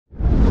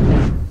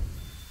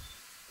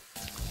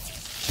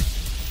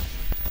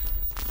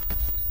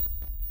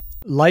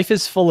Life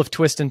is full of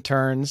twists and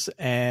turns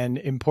and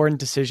important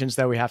decisions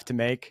that we have to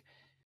make.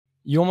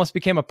 You almost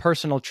became a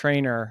personal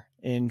trainer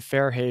in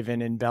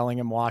Fairhaven in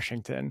Bellingham,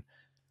 Washington.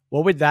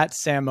 What would that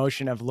Sam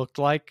Ocean have looked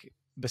like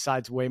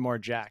besides way more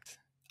jacked?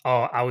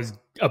 Oh, I was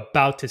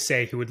about to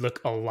say he would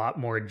look a lot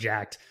more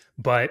jacked,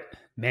 but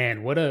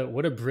man, what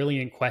a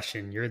brilliant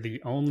question. You're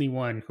the only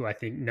one who I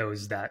think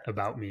knows that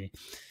about me.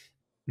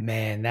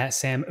 Man, that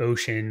Sam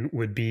Ocean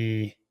would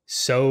be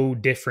so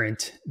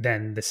different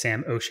than the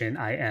Sam Ocean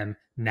I am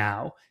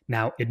now.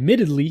 Now,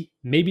 admittedly,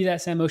 maybe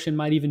that Sam Ocean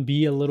might even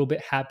be a little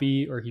bit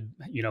happy, or he'd,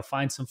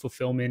 find some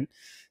fulfillment,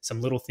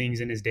 some little things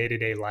in his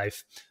day-to-day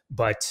life.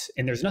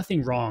 And there's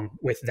nothing wrong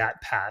with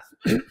that path.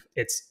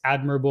 It's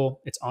admirable,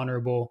 it's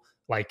honorable.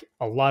 Like,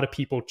 a lot of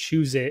people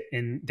choose it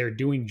and they're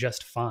doing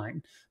just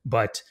fine.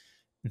 But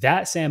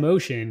that Sam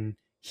Ocean,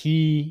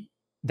 he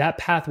that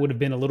path would have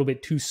been a little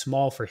bit too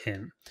small for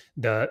him.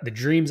 The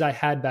dreams I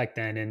had back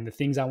then and the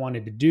things I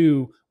wanted to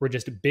do were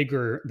just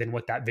bigger than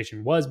what that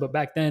vision was. But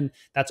back then,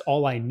 that's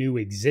all I knew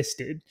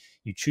existed.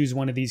 You choose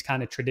one of these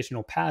kind of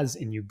traditional paths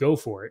and you go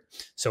for it.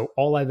 So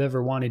all I've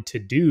ever wanted to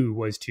do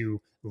was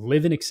to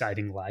live an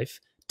exciting life,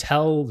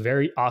 tell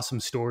very awesome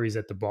stories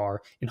at the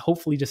bar, and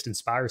hopefully just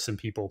inspire some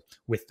people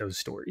with those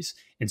stories.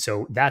 And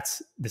so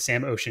that's the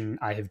Sam Ocean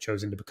I have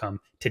chosen to become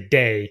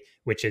today,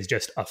 which is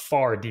just a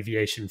far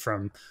deviation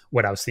from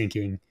what I was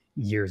thinking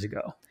years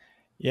ago.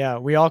 Yeah,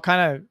 we all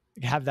kind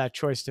of have that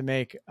choice to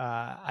make.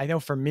 I know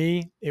for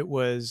me, it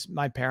was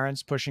my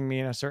parents pushing me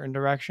in a certain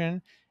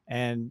direction.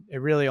 And it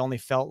really only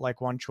felt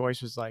like one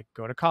choice was like,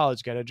 go to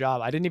college, get a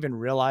job. I didn't even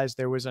realize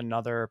there was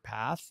another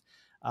path.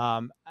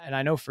 And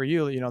I know for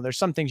you, there's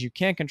some things you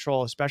can't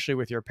control, especially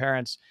with your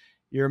parents.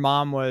 Your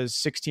mom was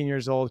 16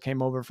 years old,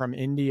 came over from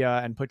India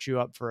and put you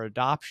up for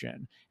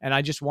adoption. And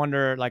I just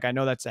wonder, like, I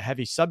know that's a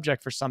heavy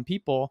subject for some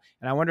people.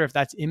 And I wonder if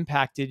that's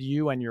impacted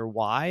you and your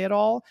why at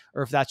all,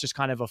 or if that's just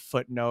kind of a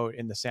footnote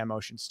in the Sam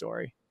Ocean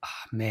story.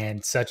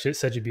 Man, such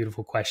a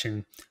beautiful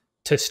question.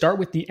 To start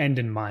with the end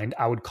in mind,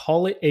 I would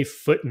call it a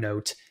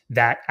footnote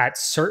that at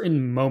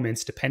certain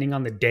moments, depending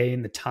on the day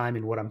and the time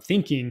and what I'm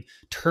thinking,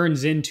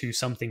 turns into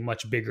something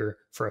much bigger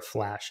for a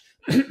flash.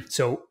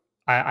 So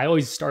I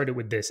always started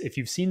with this. If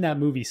you've seen that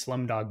movie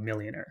Slumdog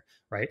Millionaire,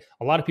 right?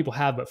 A lot of people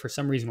have, but for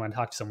some reason when I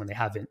talk to someone, they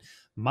haven't.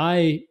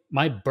 My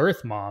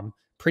birth mom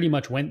pretty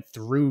much went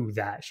through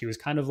that. She was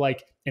kind of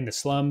like in the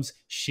slums.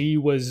 She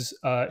was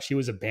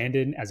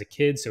abandoned as a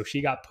kid, so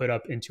she got put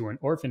up into an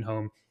orphan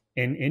home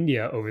in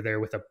India over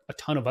there with a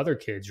ton of other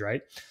kids,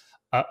 right?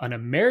 An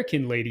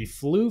American lady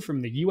flew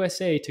from the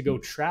USA to go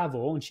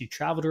travel, and she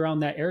traveled around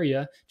that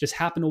area, just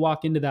happened to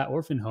walk into that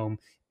orphan home,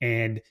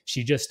 and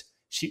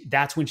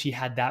that's when she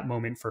had that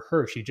moment for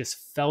her. She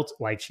just felt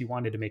like she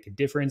wanted to make a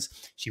difference.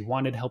 She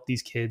wanted to help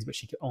these kids, but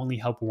she could only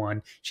help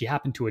one. She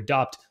happened to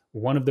adopt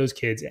one of those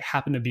kids. It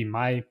happened to be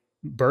my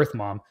birth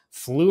mom,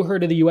 flew her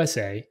to the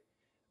USA,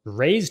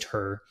 raised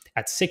her.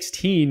 At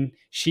 16,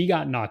 she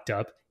got knocked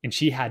up and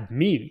she had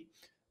me.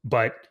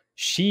 But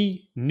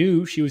she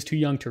knew she was too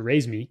young to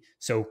raise me,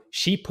 so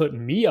she put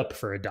me up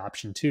for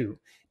adoption too.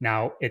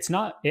 Now, it's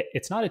not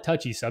a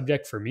touchy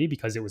subject for me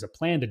because it was a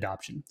planned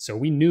adoption. So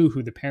we knew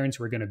who the parents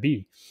were going to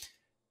be.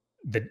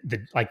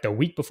 The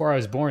week before I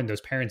was born,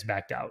 those parents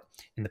backed out,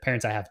 and the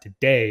parents I have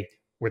today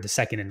were the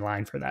second in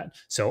line for that.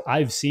 So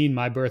I've seen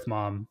my birth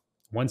mom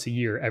once a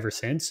year ever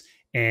since,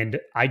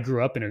 and I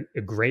grew up in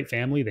a great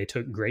family. They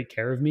took great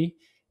care of me.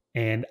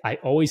 And I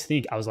always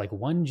think I was like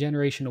one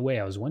generation away.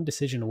 I was one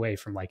decision away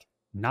from like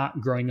not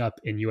growing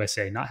up in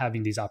USA, not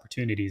having these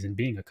opportunities and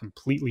being a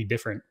completely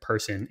different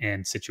person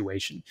and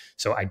situation.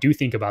 So I do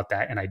think about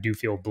that, and I do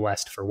feel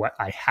blessed for what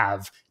I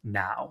have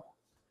now.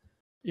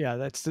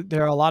 Yeah,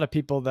 there are a lot of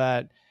people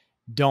that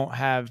don't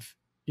have,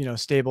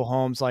 stable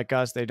homes like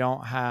us. They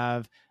don't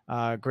have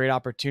great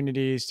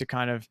opportunities to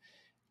kind of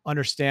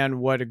understand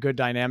what a good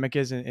dynamic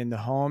is in the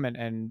home.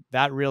 And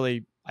that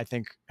really, I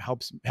think,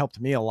 helped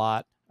me a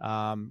lot.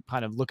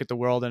 Kind of look at the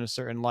world in a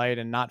certain light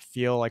and not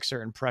feel like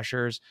certain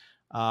pressures.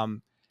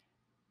 Um,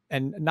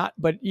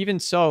 but even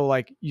so,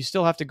 like, you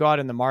still have to go out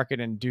in the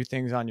market and do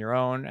things on your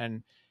own.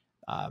 And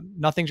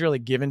nothing's really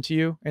given to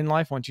you in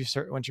life once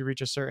you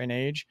reach a certain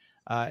age,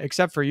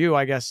 except for you.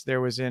 I guess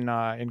there was in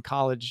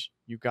college,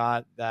 you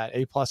got that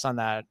A+ on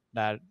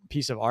that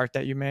piece of art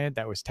that you made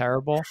that was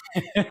terrible,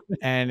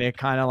 and it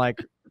kind of like,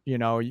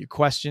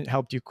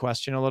 helped you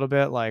question a little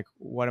bit, like,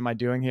 what am I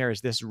doing here? Is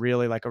this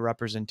really like a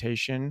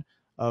representation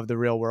of the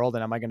real world,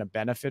 and am I going to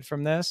benefit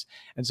from this?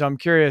 And so I'm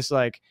curious,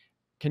 like,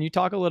 can you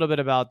talk a little bit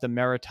about the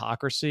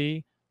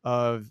meritocracy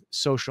of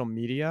social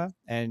media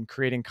and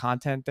creating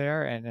content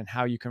there, and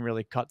how you can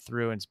really cut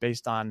through, and it's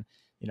based on,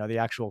 the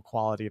actual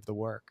quality of the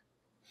work?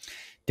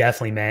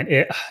 Definitely, man.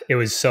 It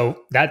was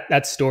so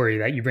that story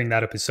that you bring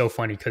that up is so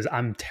funny because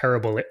I'm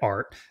terrible at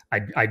art.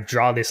 I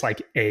draw this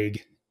like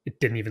egg. It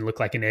didn't even look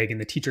like an egg, and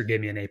the teacher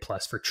gave me an A+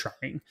 for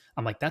trying.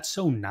 I'm like, that's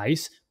so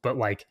nice, but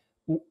like,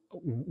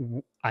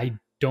 I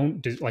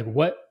like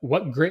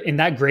what grade, and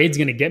that grade's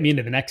going to get me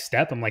into the next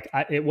step. I'm like,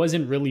 it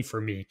wasn't really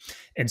for me.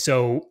 And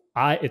so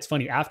it's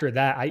funny, after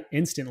that, I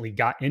instantly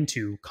got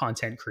into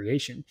content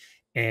creation.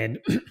 And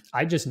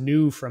I just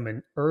knew from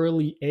an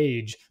early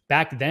age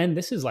back then,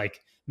 this is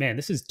like, man,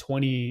 this is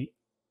 20,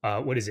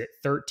 what is it,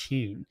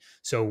 13.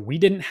 So we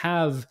didn't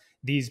have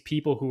these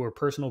people who are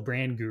personal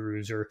brand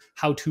gurus or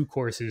how-to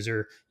courses,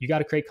 or you got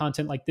to create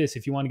content like this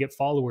if you want to get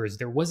followers.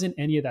 There wasn't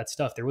any of that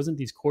stuff. There wasn't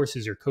these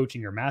courses or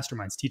coaching or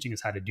masterminds teaching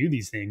us how to do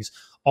these things.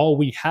 All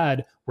we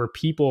had were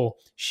people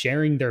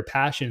sharing their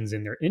passions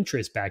and their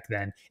interests back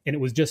then. And it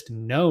was just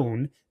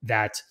known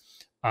that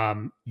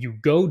you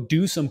go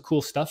do some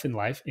cool stuff in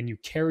life and you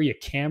carry a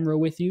camera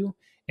with you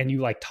and you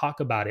like talk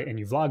about it and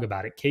you vlog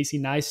about it. Casey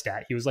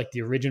Neistat, he was like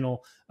the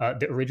original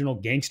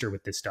gangster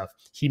with this stuff.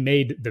 He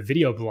made the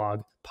video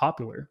blog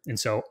popular. And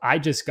so I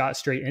just got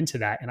straight into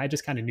that. And I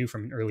just kind of knew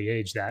from an early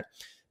age that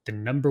the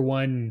number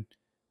one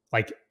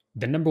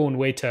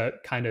way to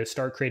kind of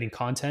start creating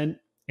content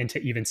and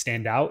to even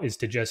stand out is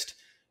to just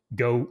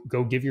go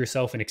give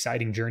yourself an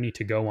exciting journey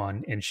to go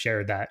on and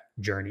share that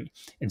journey.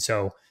 And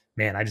so,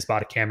 man, I just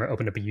bought a camera,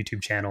 opened up a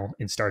YouTube channel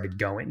and started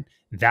going.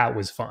 That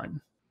was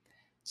fun.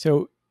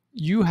 So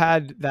you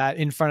had that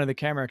in front of the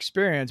camera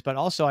experience, but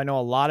also I know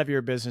a lot of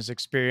your business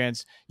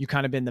experience, you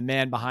kind of been the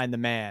man behind the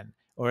man,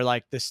 or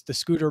like this, the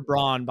Scooter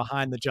Braun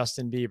behind the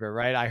Justin Bieber,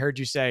 right? I heard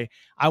you say,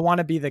 I want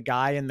to be the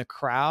guy in the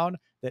crowd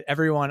that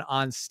everyone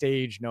on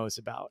stage knows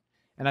about.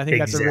 And I think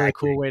that's a really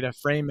cool way to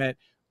frame it.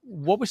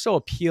 What was so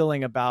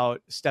appealing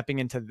about stepping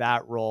into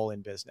that role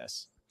in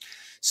business?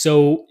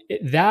 So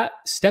that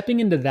stepping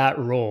into that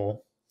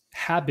role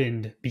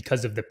happened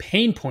because of the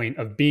pain point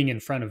of being in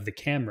front of the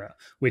camera,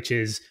 which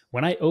is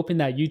when I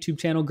opened that YouTube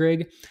channel,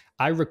 Greg,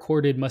 I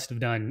recorded, must have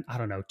done, I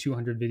don't know,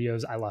 200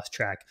 videos. I lost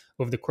track.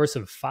 Over the course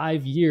of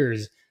 5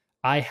 years,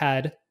 I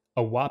had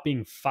a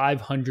whopping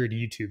 500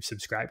 YouTube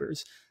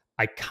subscribers.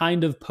 I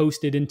kind of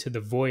posted into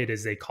the void,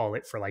 as they call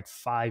it, for like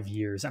 5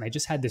 years. And I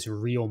just had this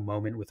real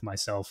moment with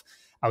myself.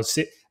 I was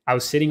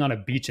sitting on a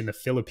beach in the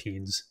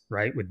Philippines,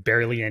 right, with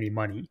barely any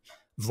money,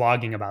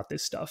 vlogging about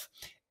this stuff.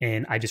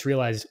 And I just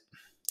realized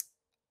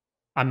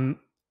I'm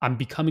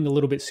becoming a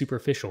little bit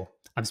superficial.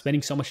 I'm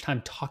spending so much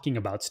time talking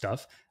about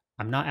stuff.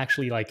 I'm not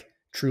actually like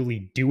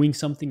truly doing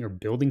something or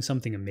building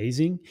something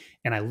amazing.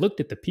 And I looked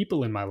at the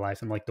people in my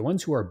life and like the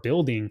ones who are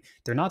building,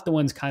 they're not the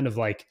ones kind of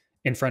like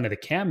in front of the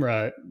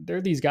camera.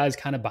 They're these guys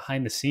kind of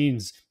behind the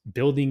scenes,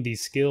 building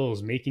these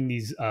skills, making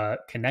these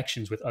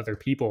connections with other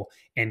people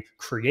and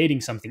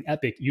creating something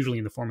epic, usually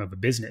in the form of a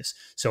business.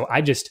 So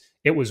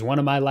it was one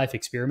of my life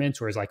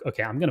experiments where it's like,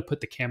 okay, I'm going to put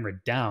the camera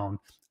down.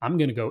 I'm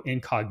going to go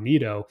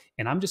incognito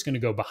and I'm just going to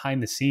go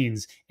behind the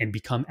scenes and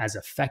become as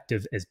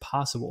effective as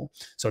possible.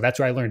 So that's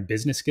where I learned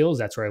business skills.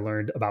 That's where I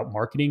learned about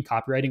marketing,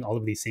 copywriting, all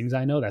of these things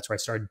I know. That's where I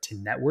started to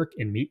network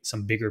and meet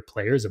some bigger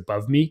players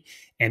above me.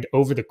 And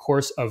over the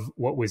course of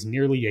what was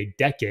nearly a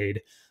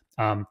decade,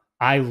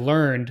 I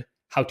learned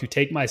how to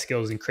take my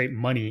skills and create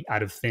money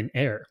out of thin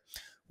air.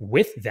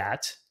 With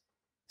that,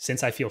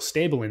 since I feel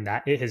stable in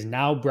that, it has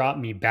now brought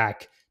me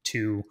back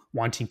to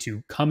wanting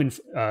to come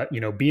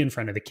and be in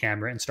front of the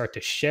camera and start to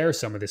share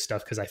some of this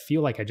stuff, because I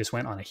feel like I just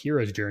went on a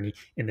hero's journey.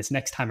 And this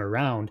next time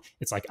around,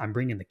 it's like I'm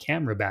bringing the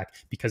camera back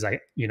because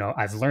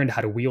I've learned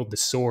how to wield the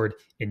sword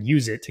and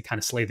use it to kind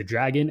of slay the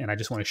dragon, and I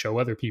just want to show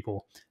other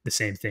people the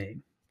same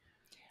thing.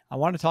 I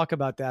want to talk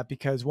about that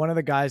because one of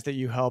the guys that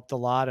you helped a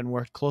lot and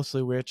worked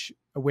closely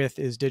with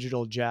is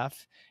Digital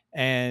Jeff.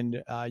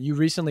 And you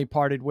recently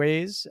parted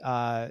ways.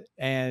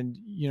 And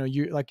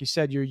you, like you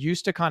said, you're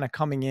used to kind of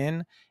coming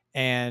in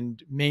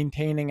and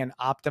maintaining and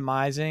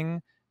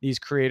optimizing these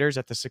creators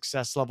at the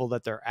success level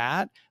that they're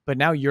at. But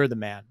now you're the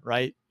man,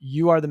 right?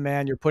 You are the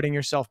man. You're putting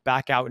yourself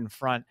back out in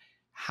front.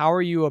 How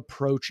are you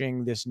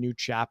approaching this new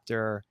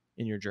chapter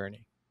in your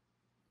journey?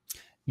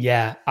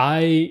 Yeah,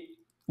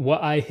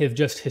 what I have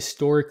just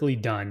historically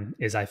done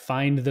is I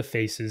find the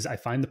faces, I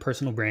find the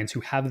personal brands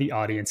who have the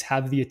audience,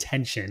 have the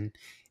attention,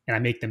 and I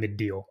make them a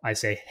deal. I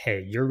say,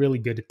 hey, you're really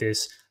good at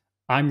this.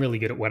 I'm really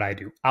good at what I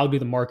do. I'll do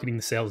the marketing,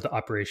 the sales, the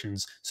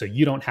operations. So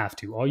you don't have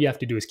to. All you have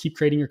to do is keep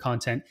creating your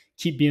content,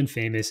 keep being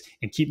famous,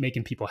 and keep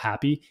making people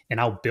happy.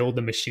 And I'll build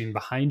the machine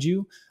behind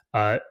you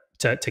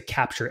to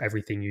capture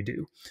everything you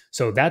do.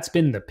 So that's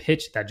been the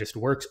pitch that just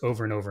works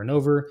over and over and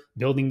over.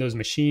 Building those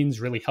machines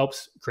really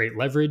helps create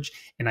leverage.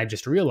 And I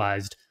just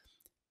realized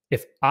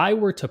if I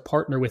were to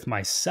partner with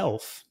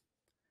myself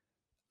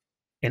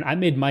and I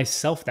made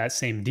myself that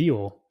same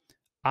deal,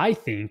 I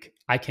think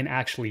I can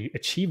actually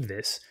achieve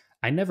this.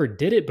 I never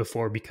did it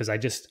before because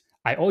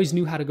I always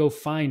knew how to go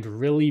find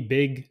really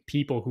big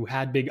people who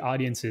had big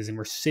audiences and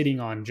were sitting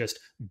on just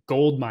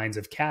gold mines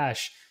of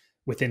cash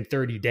within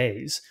 30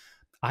 days.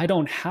 I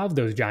don't have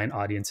those giant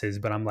audiences,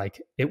 but I'm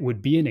like, it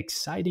would be an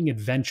exciting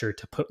adventure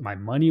to put my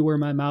money where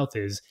my mouth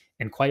is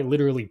and quite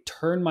literally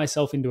turn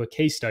myself into a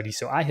case study.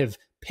 So I have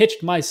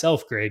pitched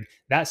myself, Greg,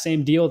 that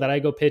same deal that I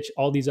go pitch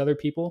all these other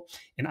people,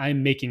 and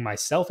I'm making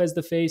myself as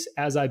the face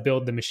as I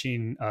build the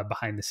machine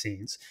behind the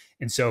scenes.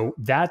 And so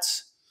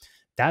that's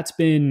That's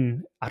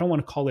been, I don't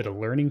want to call it a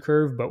learning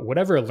curve, but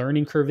whatever a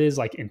learning curve is,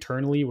 like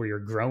internally where you're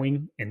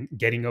growing and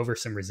getting over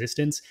some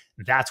resistance,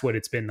 that's what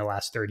it's been the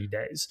last 30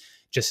 days.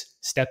 Just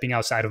stepping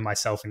outside of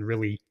myself and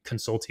really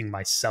consulting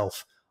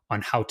myself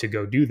on how to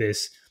go do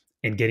this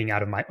and getting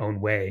out of my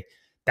own way.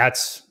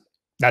 That's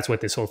that's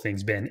what this whole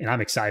thing's been, and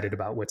I'm excited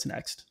about what's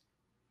next.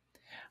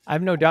 I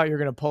have no doubt you're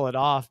going to pull it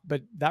off,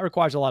 but that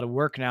requires a lot of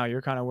work now.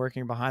 You're kind of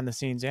working behind the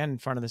scenes and in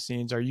front of the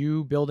scenes. Are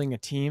you building a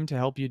team to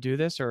help you do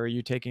this, or are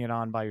you taking it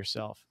on by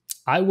yourself?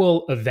 I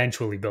will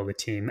eventually build a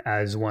team,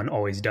 as one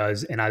always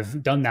does, and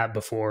I've done that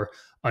before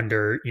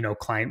under,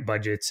 client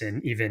budgets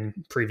and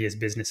even previous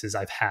businesses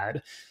I've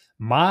had.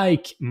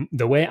 My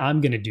the way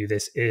I'm going to do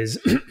this is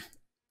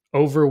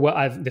over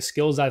the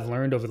skills I've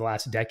learned over the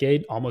last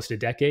decade, almost a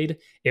decade.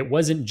 It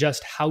wasn't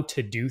just how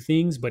to do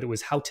things, but it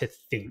was how to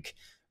think,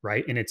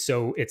 right? And it's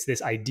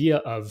this idea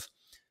of,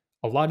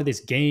 a lot of this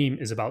game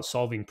is about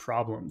solving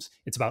problems.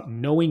 It's about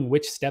knowing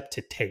which step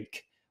to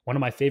take. One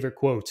of my favorite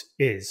quotes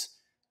is,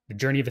 the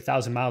journey of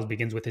 1,000 miles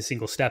begins with a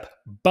single step,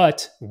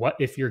 but what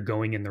if you're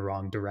going in the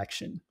wrong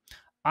direction?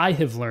 I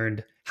have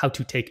learned how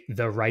to take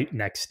the right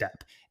next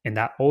step. And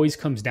that always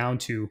comes down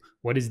to,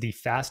 what is the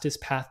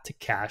fastest path to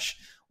cash?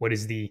 What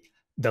is the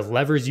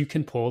levers you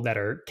can pull that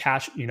are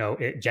cash,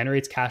 it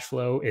generates cash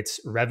flow,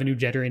 it's revenue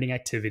generating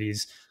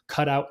activities.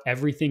 Cut out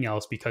everything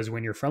else, because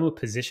when you're from a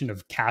position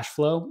of cash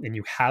flow and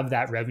you have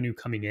that revenue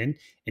coming in,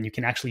 and you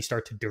can actually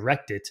start to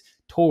direct it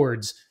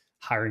towards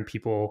hiring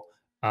people,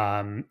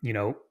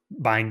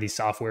 buying these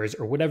softwares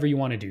or whatever you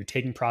want to do,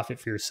 taking profit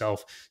for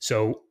yourself.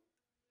 So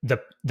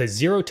the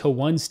 0 to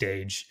 1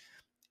 stage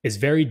is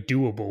very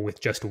doable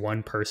with just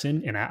one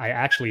person. And I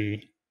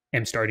actually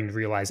am starting to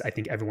realize, I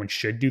think everyone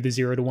should do the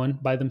 0 to 1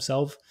 by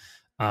themselves.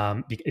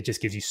 It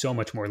just gives you so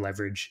much more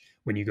leverage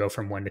when you go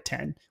from 1 to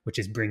 10, which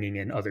is bringing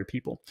in other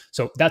people.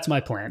 So that's my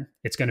plan.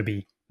 It's going to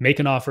be make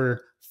an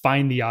offer,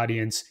 find the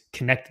audience,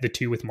 connect the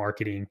two with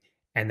marketing,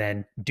 and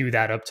then do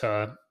that up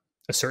to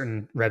a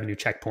certain revenue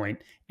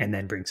checkpoint, and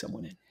then bring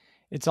someone in.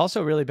 It's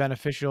also really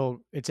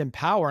beneficial. It's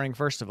empowering,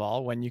 first of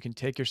all, when you can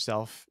take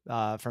yourself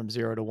from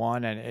 0 to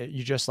 1 and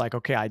you just like,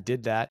 okay, I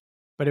did that.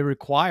 But it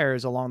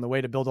requires along the way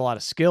to build a lot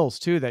of skills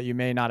too that you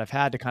may not have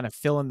had to kind of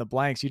fill in the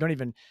blanks. You don't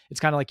even, it's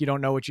kind of like you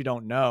don't know what you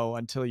don't know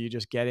until you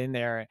just get in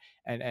there.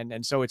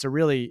 And so it's a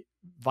really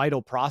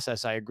vital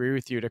process. I agree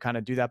with you to kind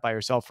of do that by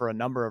yourself for a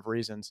number of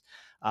reasons.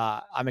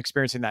 I'm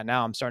experiencing that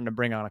now. I'm starting to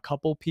bring on a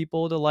couple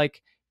people to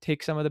like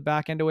take some of the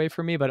back end away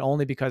from me, but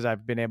only because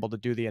I've been able to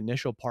do the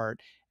initial part.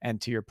 And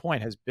to your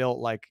point, has built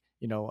like,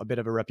 a bit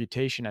of a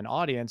reputation and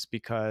audience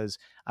because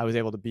I was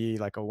able to be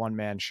like a one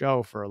man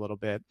show for a little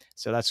bit.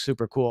 So that's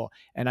super cool.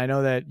 And I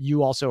know that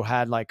you also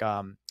had like,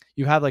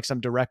 you have like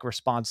some direct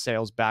response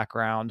sales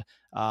background.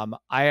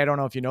 I don't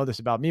know if you know this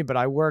about me, but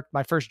I worked,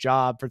 my first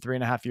job for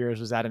 3.5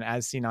 years was at an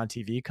as seen on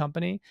TV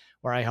company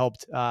where I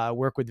helped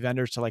work with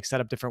vendors to like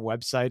set up different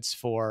websites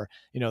for,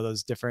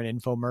 those different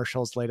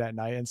infomercials late at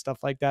night and stuff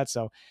like that.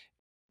 So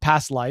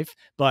past life,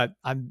 but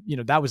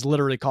that was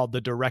literally called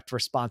the direct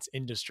response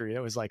industry. It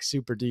was like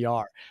super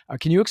DR.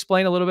 Can you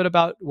explain a little bit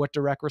about what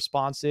direct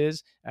response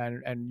is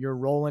and your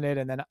role in it?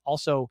 And then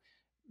also,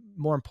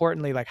 more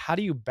importantly, like how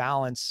do you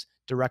balance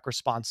direct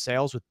response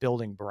sales with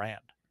building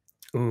brand?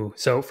 Ooh,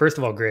 so first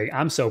of all, Greg,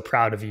 I'm so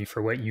proud of you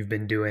for what you've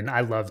been doing.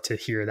 I love to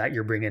hear that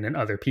you're bringing in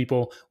other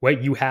people.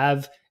 What you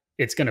have,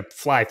 it's going to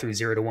fly through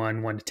 0 to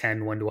 1, 1 to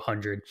 10, 1 to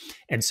 100.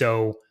 And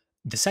so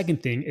the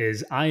second thing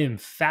is, I am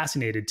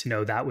fascinated to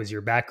know that was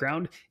your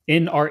background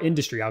in our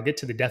industry. I'll get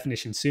to the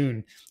definition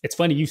soon. It's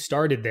funny, you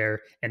started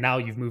there and now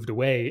you've moved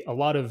away. A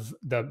lot of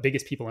the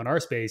biggest people in our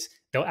space,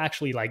 they'll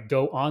actually like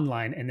go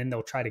online and then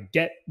they'll try to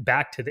get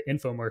back to the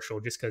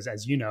infomercial just because,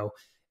 as you know,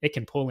 it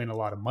can pull in a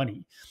lot of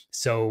money.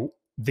 So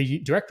the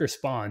direct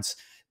response,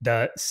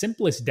 the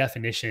simplest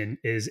definition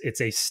is, it's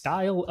a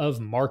style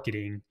of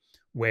marketing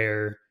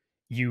where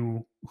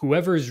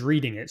whoever is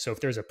reading it, so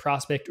if there's a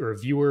prospect or a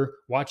viewer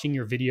watching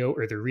your video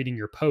or they're reading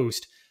your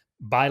post,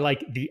 by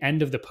like the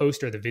end of the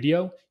post or the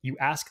video, you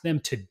ask them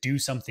to do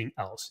something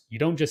else. You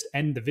don't just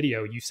end the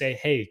video. You say,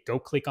 hey, go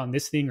click on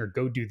this thing or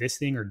go do this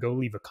thing or go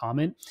leave a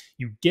comment.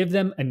 You give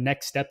them a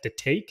next step to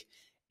take,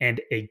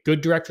 and a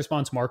good direct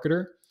response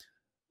marketer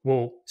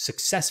will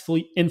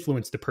successfully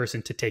influence the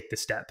person to take the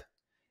step.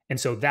 And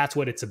so that's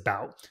what it's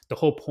about. The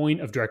whole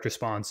point of direct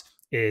response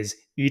is,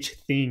 each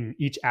thing,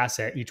 each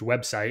asset, each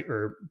website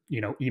or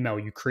email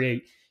you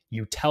create,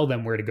 you tell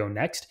them where to go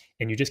next,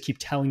 and you just keep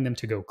telling them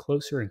to go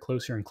closer and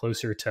closer and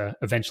closer to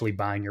eventually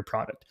buying your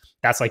product.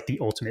 That's like the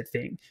ultimate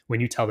thing.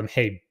 When you tell them,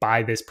 hey,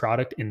 buy this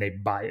product, and they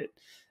buy it.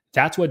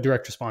 That's what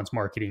direct response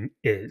marketing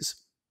is.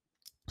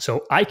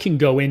 So I can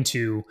go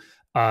into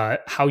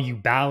how you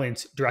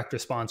balance direct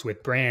response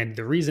with brand.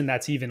 The reason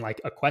that's even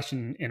like a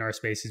question in our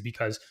space is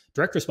because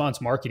direct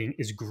response marketing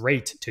is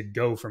great to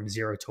go from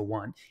 0 to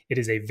 1. It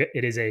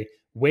is a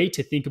way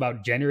to think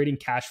about generating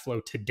cash flow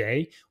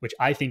today, which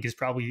I think is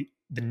probably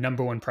the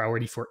number one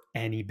priority for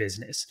any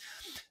business.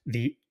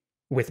 The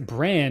With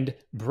brand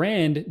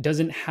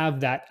doesn't have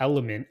that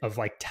element of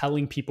like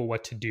telling people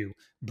what to do.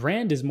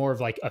 Brand is more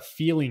of like a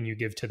feeling you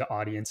give to the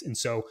audience. And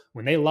so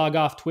when they log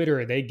off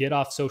Twitter or they get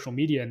off social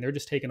media and they're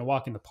just taking a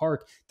walk in the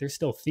park, they're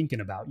still thinking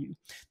about you.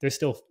 They're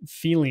still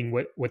feeling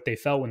what they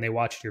felt when they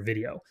watched your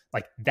video.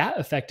 Like that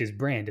effect is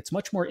brand. It's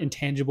much more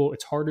intangible.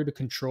 It's harder to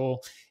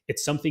control.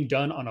 It's something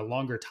done on a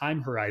longer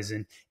time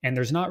horizon. And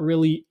there's not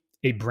really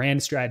a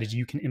brand strategy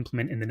you can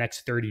implement in the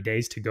next 30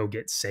 days to go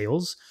get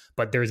sales,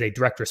 but there's a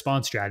direct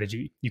response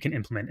strategy you can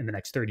implement in the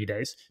next 30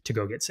 days to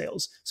go get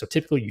sales. So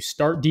typically you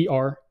start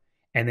DR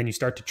and then you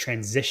start to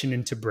transition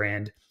into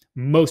brand.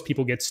 Most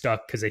people get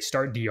stuck because they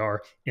start DR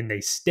and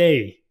they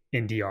stay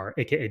in DR,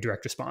 aka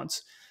direct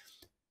response.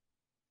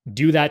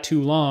 Do that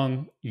too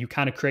long, you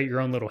kind of create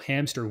your own little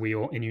hamster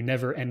wheel and you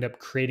never end up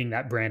creating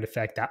that brand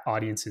effect that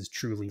audiences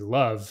truly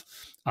love.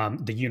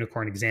 The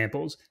unicorn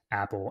examples,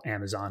 Apple,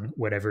 Amazon,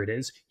 whatever it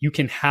is, you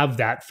can have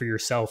that for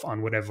yourself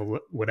on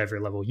whatever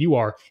level you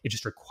are. It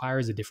just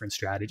requires a different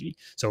strategy.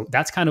 So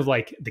that's kind of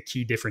like the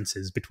key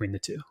differences between the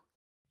two.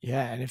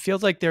 Yeah, and it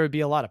feels like there would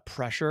be a lot of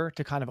pressure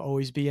to kind of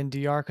always be in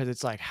DR because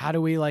it's like, how do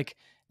we like,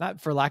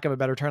 not for lack of a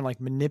better term, like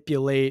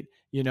manipulate,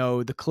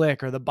 the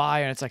click or the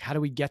buy, and it's like, how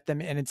do we get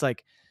them? And it's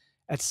like,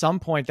 at some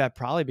point that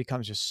probably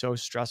becomes just so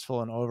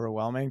stressful and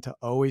overwhelming to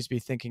always be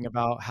thinking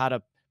about how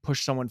to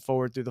push someone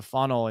forward through the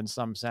funnel in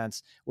some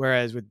sense.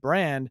 Whereas with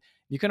brand,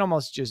 you can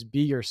almost just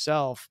be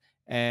yourself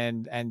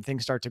and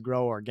things start to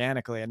grow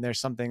organically. And there's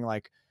something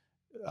like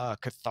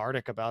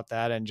cathartic about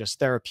that and just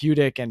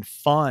therapeutic and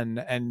fun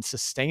and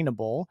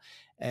sustainable.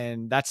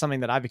 And that's something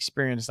that I've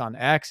experienced on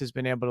X has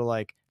been able to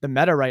like the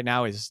meta right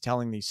now is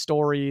telling these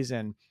stories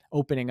and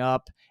opening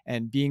up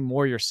and being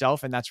more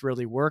yourself. And that's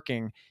really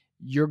working.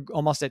 You're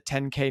almost at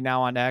 10K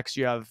now on X.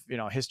 You have,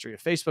 history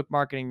of Facebook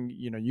marketing,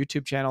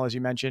 YouTube channel, as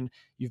you mentioned.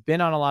 You've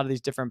been on a lot of these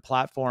different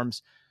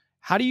platforms.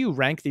 How do you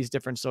rank these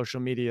different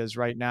social medias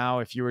right now?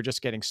 If you were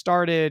just getting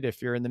started,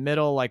 if you're in the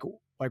middle, like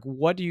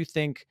what do you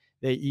think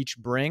they each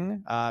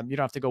bring? You don't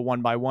have to go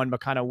one by one, but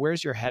kind of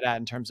where's your head at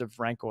in terms of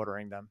rank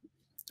ordering them?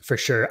 For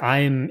sure.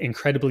 I'm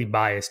incredibly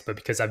biased, but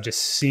because I've just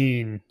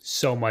seen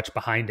so much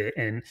behind it.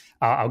 And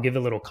I'll give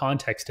a little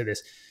context to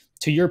this.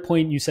 To your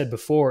point, you said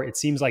before, it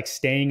seems like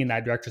staying in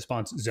that direct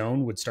response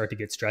zone would start to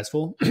get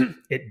stressful.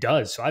 It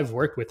does. So I've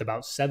worked with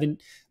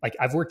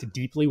I've worked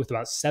deeply with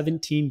about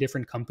 17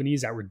 different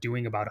companies that were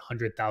doing about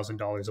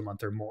 $100,000 a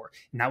month or more.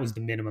 And that was the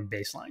minimum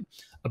baseline.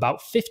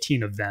 About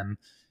 15 of them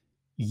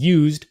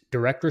used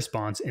direct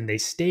response and they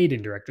stayed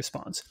in direct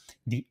response.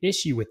 The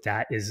issue with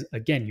that is,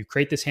 again, you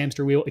create this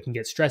hamster wheel, it can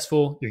get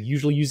stressful. You're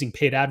usually using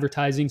paid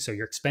advertising, so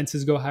your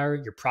expenses go higher,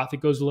 your profit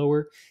goes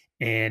lower.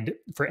 And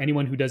for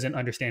anyone who doesn't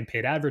understand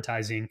paid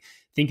advertising,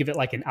 think of it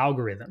like an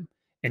algorithm.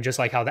 And just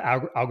like how the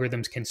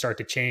algorithms can start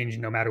to change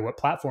no matter what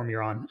platform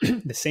you're on,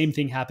 the same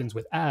thing happens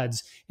with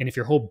ads. And if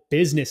your whole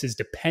business is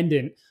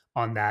dependent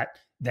on that,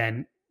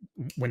 then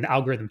when the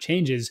algorithm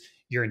changes,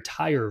 your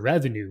entire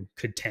revenue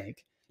could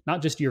tank.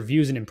 Not just your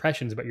views and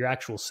impressions, but your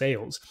actual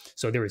sales.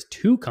 So there was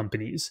two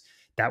companies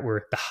that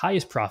were the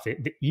highest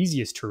profit, the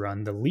easiest to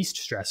run, the least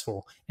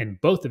stressful,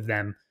 and both of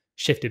them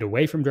shifted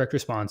away from direct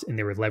response and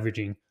they were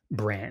leveraging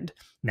brand.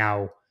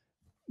 Now,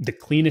 the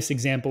cleanest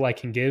example I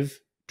can give,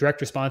 direct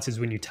response is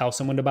when you tell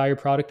someone to buy your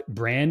product.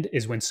 Brand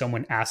is when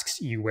someone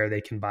asks you where they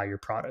can buy your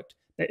product.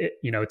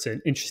 It's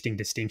an interesting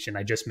distinction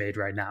I just made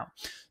right now.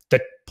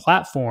 The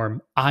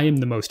platform I am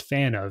the most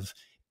fan of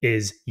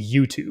is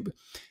YouTube.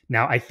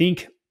 Now, I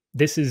think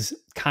this is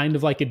kind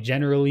of like a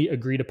generally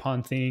agreed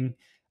upon thing.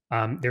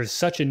 There's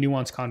such a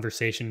nuanced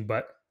conversation,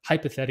 but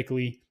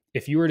hypothetically,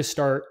 if you were to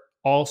start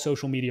all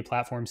social media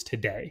platforms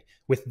today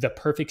with the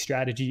perfect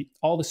strategy,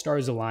 all the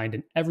stars aligned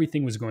and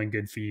everything was going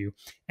good for you,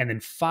 and then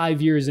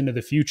 5 years into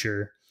the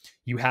future,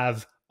 you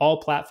have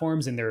all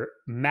platforms and they're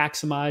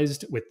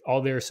maximized with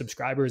all their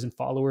subscribers and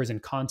followers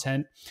and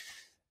content,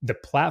 the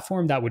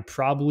platform that would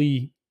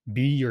probably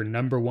be your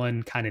number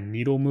one kind of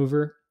needle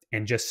mover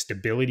and just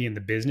stability in the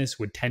business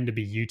would tend to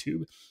be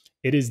YouTube.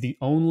 It is the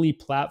only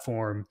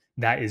platform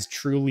that is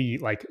truly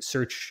like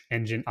search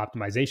engine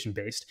optimization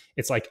based.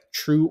 It's like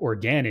true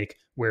organic,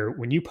 where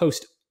when you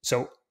post,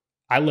 so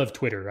I love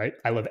Twitter, right?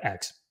 I love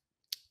X.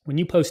 When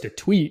you post a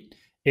tweet,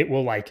 it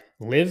will like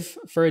live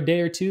for a day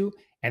or two,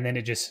 and then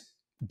it just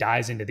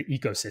dies into the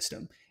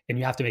ecosystem. And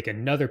you have to make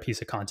another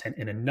piece of content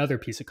and another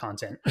piece of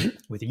content.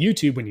 With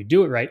YouTube, when you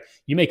do it right,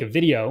 you make a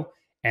video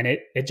and it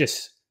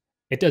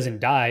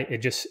doesn't die.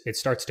 It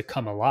starts to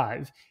come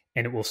alive,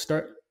 and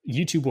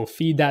YouTube will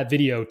feed that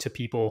video to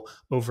people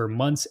over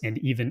months and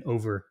even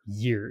over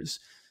years.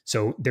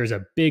 So there's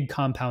a big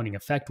compounding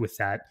effect with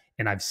that.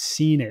 And I've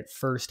seen it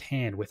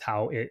firsthand with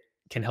how it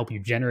can help you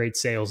generate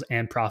sales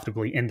and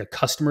profitably. And the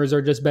customers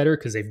are just better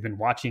because they've been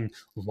watching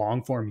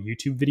long form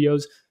YouTube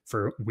videos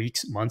for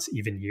weeks, months,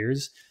 even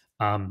years.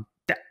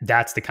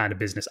 That's the kind of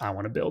business I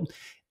want to build.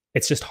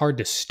 It's just hard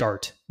to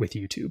start with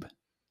YouTube.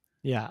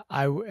 Yeah,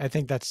 I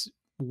think that's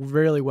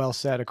really well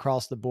said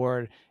across the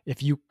board.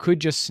 If you could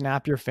just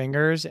snap your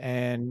fingers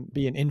and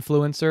be an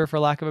influencer, for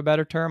lack of a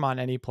better term, on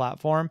any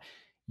platform,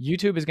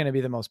 YouTube is going to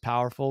be the most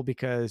powerful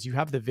because you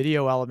have the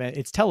video element.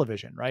 It's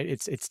television, right?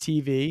 It's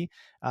TV.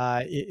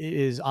 It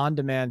is on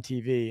demand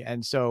TV,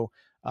 and so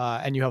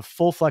and you have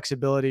full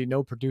flexibility,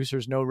 no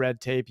producers, no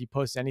red tape. You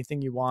post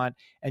anything you want,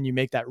 and you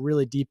make that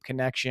really deep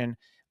connection.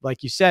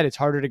 Like you said, it's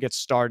harder to get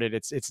started.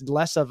 It's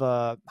less of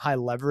a high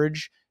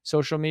leverage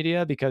social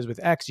media because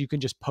with X you can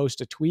just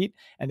post a tweet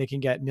and it can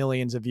get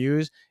millions of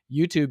views.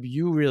 YouTube,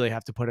 you really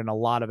have to put in a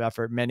lot of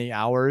effort, many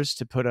hours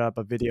to put up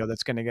a video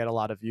that's going to get a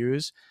lot of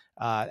views.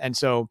 And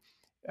so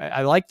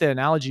I like the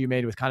analogy you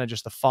made with kind of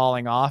just the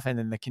falling off and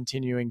then the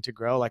continuing to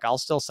grow. Like I'll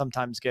still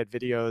sometimes get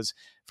videos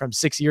from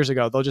 6 years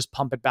ago. They'll just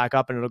pump it back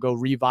up and it'll go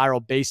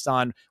re-viral based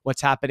on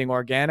what's happening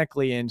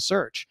organically in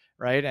search,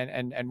 right?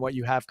 And what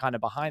you have kind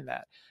of behind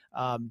that.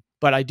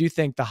 But I do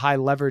think the high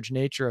leverage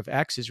nature of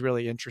X is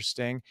really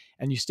interesting,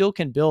 and you still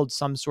can build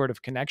some sort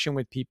of connection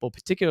with people,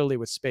 particularly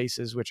with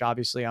spaces, which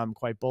obviously I'm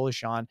quite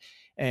bullish on.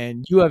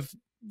 And you have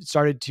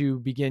started to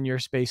begin your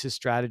spaces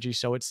strategy.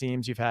 So it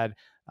seems you've had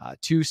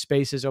two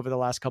spaces over the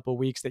last couple of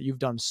weeks that you've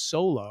done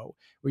solo,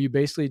 where you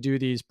basically do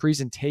these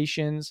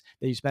presentations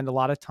that you spend a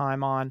lot of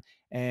time on,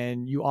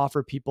 and you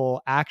offer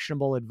people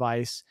actionable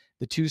advice.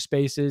 The two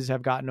spaces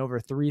have gotten over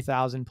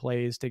 3,000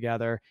 plays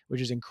together, which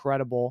is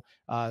incredible,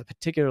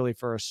 particularly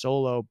for a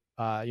solo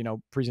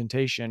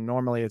presentation.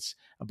 Normally it's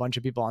a bunch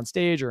of people on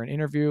stage or an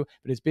interview,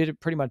 but it's been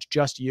pretty much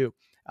just you.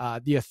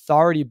 The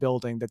authority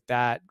building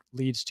that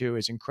leads to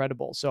is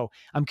incredible. So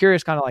I'm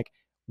curious kind of like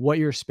what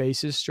your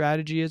spaces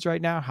strategy is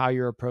right now, how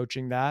you're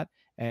approaching that,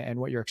 and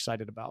what you're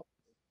excited about.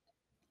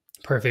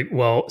 Perfect.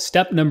 Well,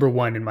 step number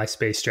one in my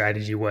space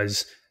strategy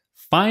was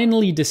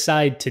finally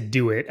decide to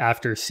do it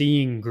after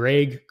seeing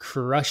Greg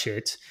crush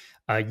it.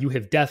 You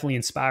have definitely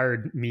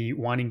inspired me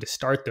wanting to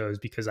start those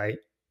because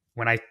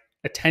when I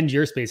attend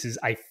your spaces,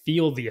 I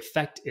feel the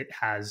effect it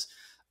has.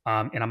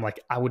 And I'm like,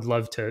 I would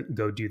love to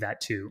go do that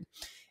too.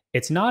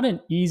 It's not an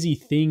easy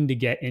thing to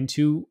get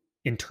into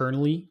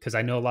internally because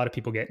I know a lot of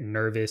people get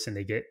nervous and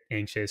they get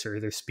anxious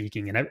or they're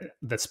speaking and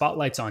the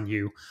spotlight's on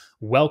you.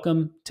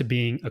 Welcome to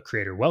being a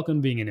creator. Welcome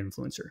to being an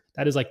influencer.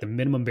 That is like the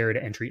minimum barrier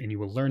to entry, and you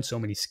will learn so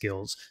many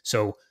skills.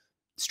 So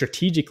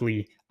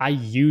strategically, I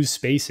use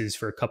spaces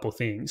for a couple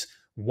things.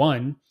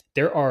 One,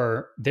 there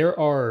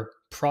are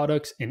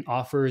products and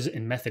offers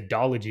and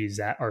methodologies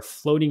that are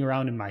floating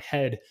around in my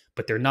head,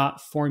 but they're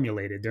not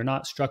formulated, they're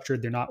not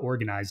structured, they're not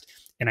organized,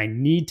 and I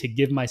need to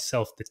give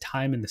myself the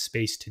time and the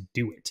space to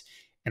do it.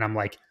 And I'm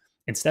like,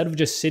 instead of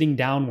just sitting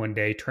down one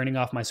day, turning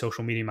off my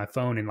social media, my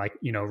phone, and like,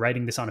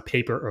 writing this on a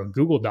paper or a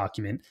Google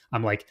document,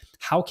 I'm like,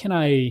 how can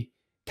I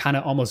kind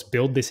of almost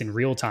build this in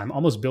real time,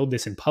 almost build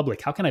this in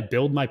public? How can I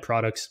build my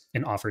products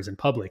and offers in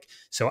public?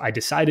 So I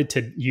decided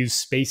to use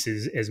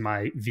spaces as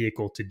my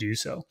vehicle to do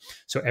so.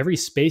 So every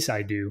space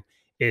I do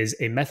is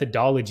a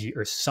methodology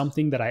or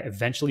something that I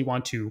eventually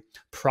want to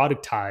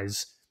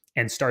productize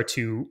and start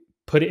to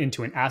put it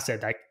into an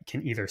asset that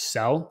can either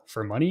sell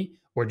for money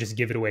or just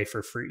give it away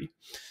for free.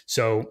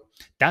 So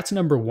that's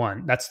number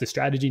one. That's the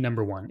strategy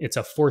number one. It's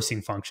a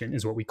forcing function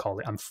is what we call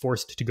it. I'm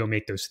forced to go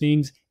make those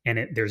things.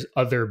 And there's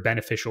other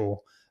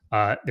beneficial,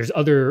 there's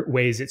other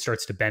ways it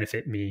starts to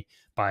benefit me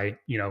by,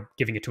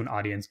 giving it to an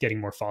audience, getting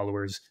more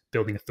followers,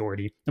 building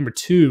authority. Number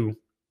two,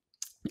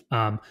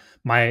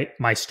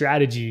 my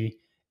strategy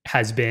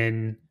has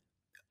been,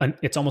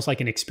 it's almost like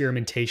an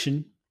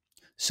experimentation.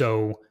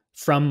 So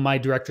from my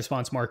direct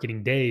response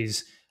marketing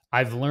days,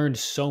 I've learned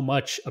so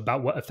much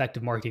about what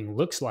effective marketing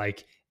looks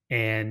like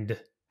and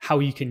how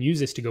you can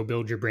use this to go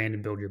build your brand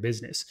and build your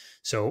business.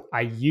 So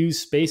I use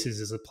spaces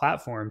as a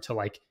platform to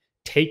like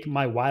take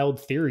my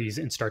wild theories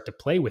and start to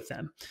play with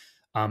them.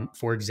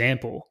 For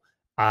example,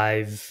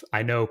 I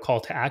know call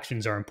to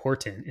actions are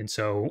important. And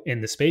so in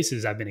the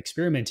spaces I've been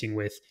experimenting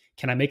with,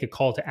 can I make a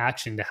call to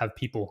action to have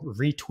people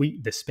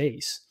retweet the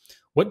space?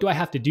 What do I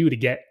have to do to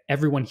get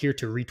everyone here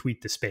to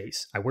retweet the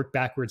space? I work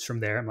backwards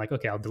from there. I'm like,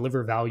 okay, I'll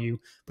deliver value,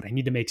 but I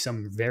need to make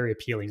some very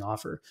appealing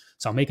offer.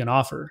 So I'll make an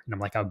offer and I'm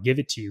like, I'll give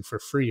it to you for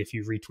free if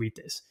you retweet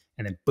this.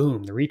 And then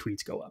boom, the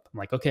retweets go up. I'm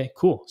like, okay,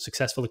 cool,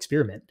 successful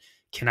experiment.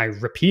 Can I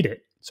repeat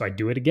it? So I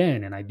do it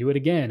again and I do it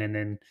again. And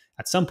then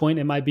at some point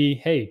it might be,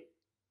 hey,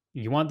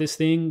 you want this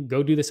thing,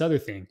 go do this other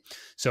thing.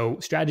 So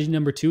strategy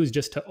number two is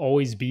just to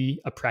always be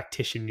a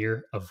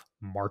practitioner of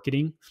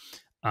marketing.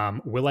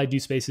 Will I do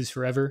spaces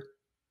forever?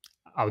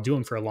 I'll do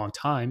them for a long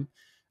time.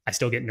 I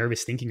still get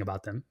nervous thinking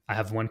about them. I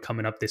have one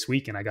coming up this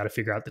week and I got to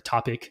figure out the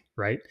topic,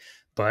 right?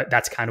 But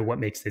that's kind of what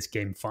makes this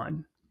game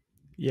fun.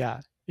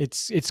 Yeah,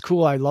 it's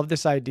cool. I love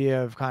this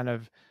idea of kind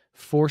of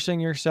forcing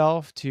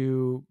yourself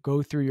to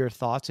go through your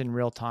thoughts in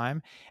real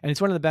time, and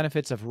it's one of the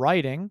benefits of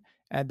writing,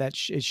 and that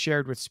is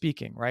shared with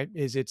speaking. Right?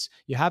 It's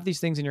you have these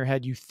things in your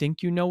head. You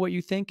think you know what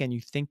you think, and you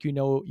think you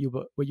know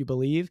what you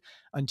believe,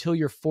 until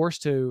you're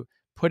forced to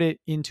put it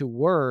into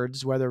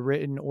words, whether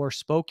written or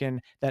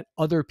spoken, that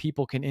other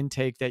people can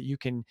intake, that you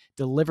can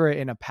deliver it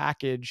in a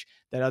package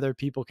that other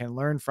people can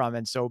learn from.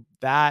 And so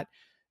that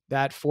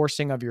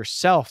forcing of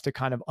yourself to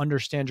kind of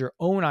understand your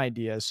own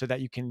ideas so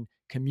that you can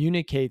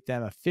communicate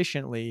them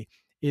efficiently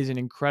is an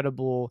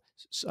incredible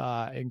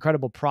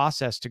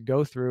process to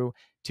go through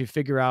to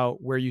figure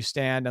out where you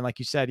stand. And like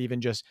you said,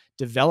 even just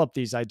develop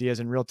these ideas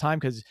in real time.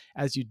 Because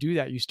as you do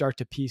that, you start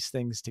to piece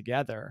things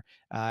together,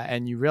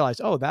 and you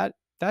realize, oh, that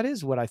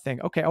is what I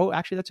think. Okay. Oh,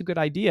 actually, that's a good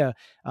idea.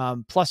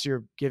 Plus,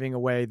 you're giving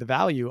away the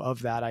value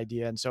of that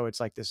idea. And so it's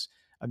like this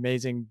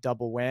amazing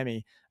double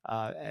whammy.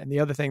 And the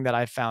other thing that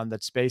I found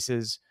that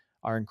spaces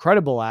are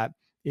incredible at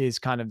is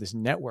kind of this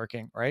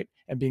networking, right?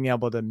 And being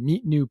able to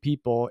meet new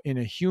people in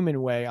a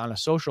human way on a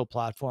social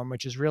platform,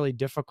 which is really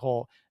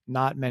difficult.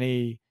 Not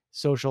many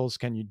socials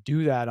can you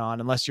do that on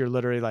unless you're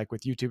literally like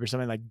with YouTube or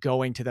something, like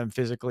going to them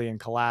physically and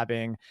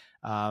collabing.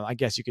 I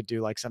guess you could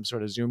do like some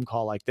sort of Zoom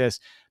call like this,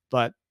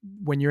 but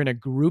when you're in a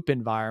group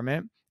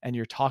environment and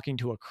you're talking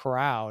to a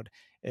crowd,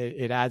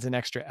 it adds an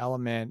extra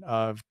element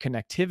of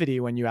connectivity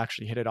when you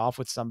actually hit it off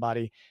with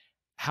somebody.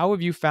 How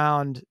have you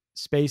found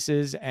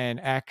Spaces and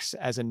X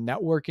as a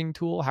networking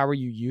tool? How are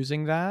you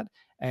using that,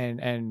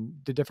 and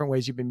the different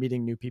ways you've been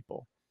meeting new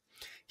people?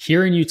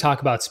 Hearing you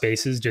talk about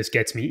Spaces just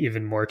gets me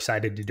even more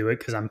excited to do it,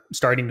 because I'm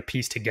starting to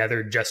piece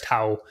together just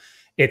how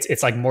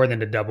it's like more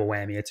than a double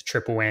whammy. It's a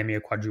triple whammy,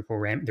 a quadruple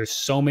whammy. There's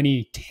so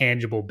many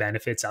tangible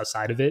benefits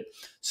outside of it.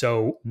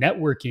 So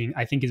networking,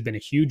 I think, has been a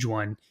huge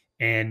one.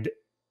 And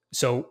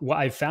so what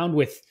I've found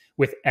with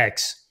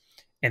X,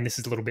 and this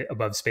is a little bit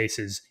above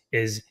Spaces,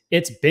 is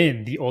it's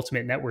been the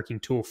ultimate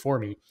networking tool for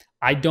me.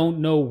 I don't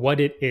know what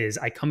it is.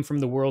 I come from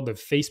the world of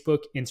Facebook,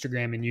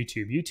 Instagram, and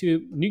YouTube.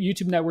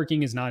 YouTube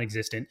networking is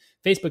non-existent.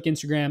 Facebook,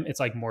 Instagram,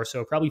 it's like more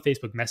so. Probably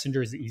Facebook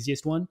Messenger is the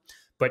easiest one.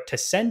 But to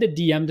send a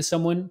DM to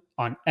someone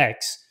on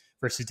X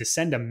versus to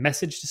send a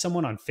message to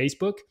someone on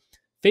Facebook,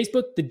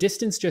 the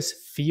distance just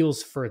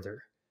feels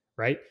further,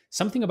 right?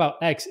 Something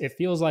about X, it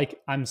feels like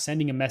I'm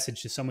sending a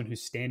message to someone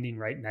who's standing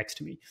right next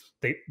to me.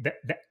 The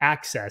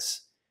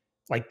access,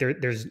 like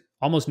there's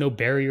almost no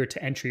barrier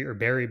to entry or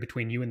barrier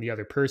between you and the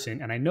other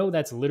person. And I know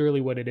that's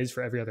literally what it is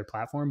for every other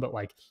platform, but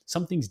like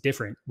something's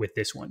different with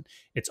this one.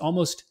 It's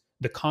almost,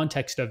 the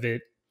context of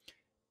it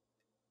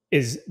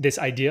is this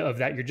idea of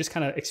that you're just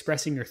kind of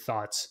expressing your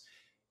thoughts.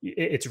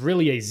 It's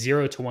really a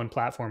 0 to 1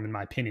 platform, in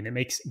my opinion. It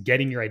makes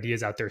getting your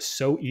ideas out there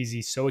so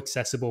easy, so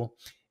accessible.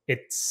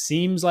 It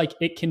seems like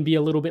it can be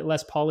a little bit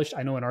less polished.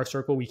 I know in our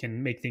circle, we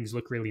can make things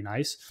look really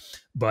nice,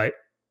 but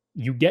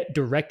you get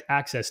direct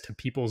access to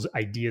people's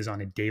ideas on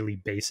a daily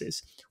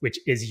basis, which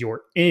is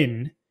your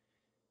in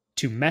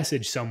to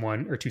message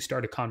someone or to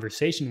start a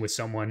conversation with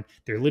someone.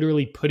 They're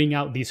literally putting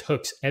out these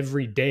hooks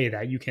every day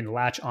that you can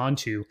latch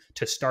onto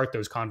to start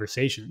those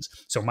conversations.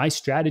 So my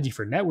strategy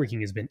for networking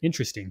has been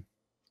interesting.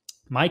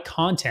 My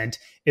content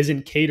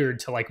isn't catered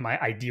to like my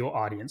ideal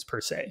audience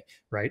per se,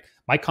 right?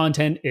 My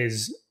content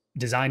is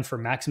designed for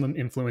maximum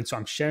influence. So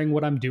I'm sharing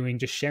what I'm doing,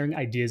 just sharing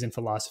ideas and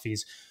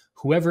philosophies.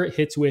 Whoever it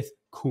hits with,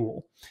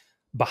 cool.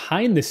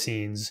 Behind the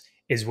scenes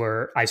is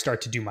where I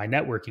start to do my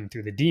networking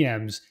through the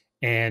DMs,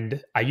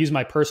 and I use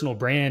my personal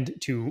brand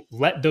to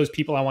let those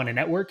people I want to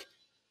network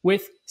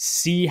with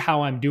see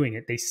how I'm doing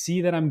it. They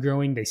see that I'm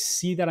growing. They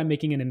see that I'm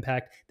making an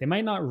impact. They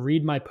might not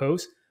read my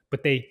post,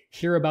 but they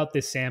hear about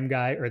this Sam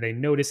guy, or they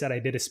notice that I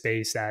did a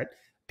space that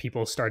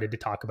people started to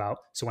talk about.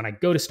 So when I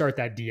go to start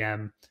that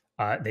DM,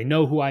 they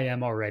know who I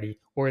am already,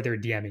 or they're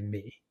DMing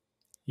me.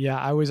 Yeah,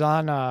 I was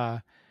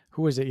on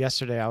who was it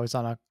yesterday?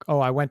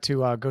 I went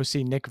to go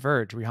see Nick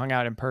Verge. We hung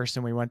out in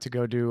person. We went to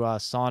go do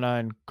sauna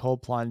and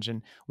cold plunge,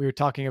 and we were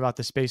talking about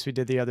the space we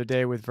did the other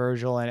day with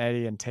Virgil and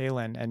Eddie and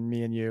Talon and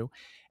me and you.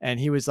 And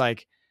he was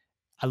like,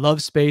 I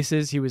love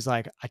spaces. He was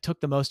like, I took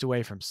the most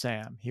away from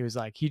Sam. He was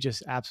like, he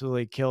just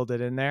absolutely killed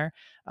it in there.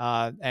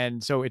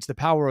 And so it's the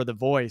power of the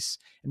voice.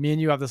 And me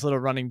and you have this little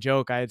running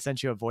joke. I had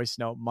sent you a voice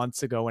note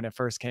months ago when it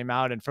first came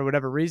out. And for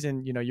whatever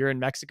reason, you're in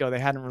Mexico, they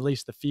hadn't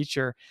released the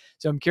feature.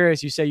 So I'm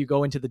curious, you say you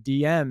go into the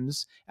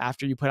DMs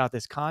after you put out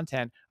this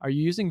content. Are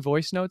you using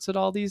voice notes at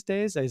all these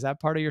days? Is that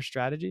part of your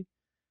strategy?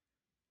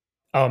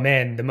 Oh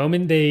man, the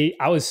moment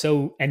I was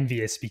so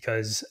envious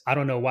because I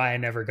don't know why I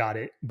never got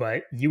it,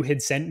 but you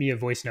had sent me a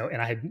voice note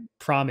and I had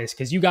promised,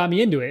 because you got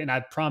me into it, and I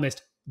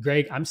promised,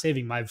 Greg, I'm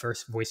saving my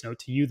first voice note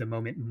to you the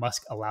moment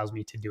Musk allows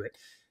me to do it.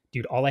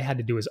 Dude, all I had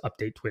to do was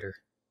update Twitter.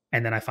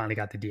 And then I finally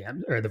got the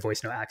DM or the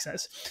voice note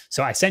access.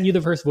 So I sent you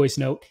the first voice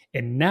note,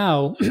 and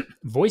now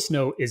voice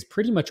note is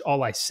pretty much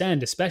all I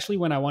send, especially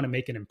when I want to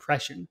make an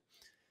impression.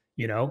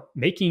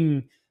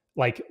 Making,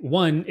 like,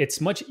 one, it's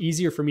much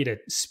easier for me to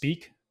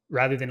speak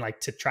rather than like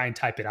to try and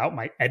type it out.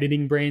 My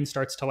editing brain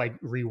starts to like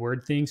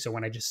reword things. So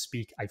when I just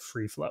speak, I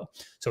free flow.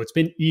 So it's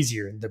been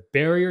easier. The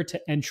barrier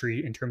to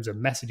entry in terms of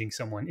messaging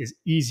someone is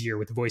easier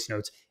with voice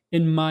notes,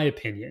 in my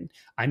opinion.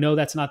 I know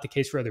that's not the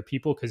case for other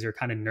people because they're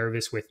kind of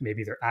nervous with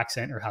maybe their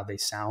accent or how they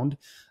sound.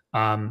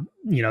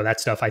 That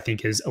stuff I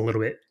think is a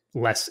little bit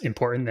less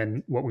important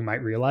than what we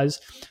might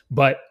realize.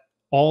 But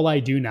all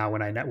I do now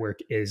when I network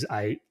is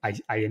I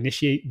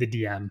initiate the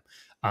DM,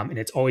 and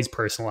it's always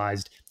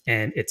personalized.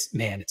 And it's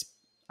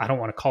I don't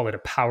want to call it a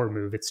power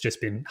move. It's just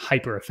been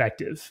hyper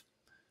effective.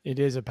 It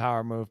is a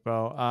power move,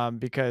 Bo.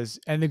 Because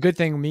and the good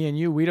thing, me and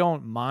you, we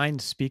don't mind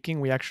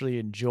speaking. We actually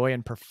enjoy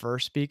and prefer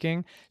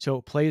speaking. So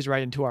it plays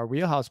right into our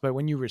wheelhouse. But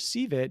when you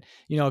receive it,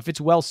 if it's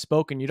well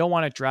spoken, you don't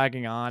want it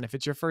dragging on. If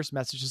it's your first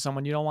message to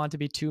someone, you don't want it to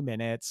be 2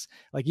 minutes.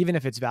 Like even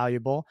if it's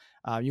valuable,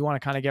 you want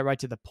to kind of get right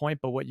to the point.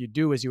 But what you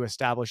do is you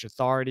establish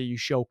authority, you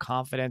show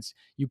confidence,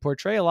 you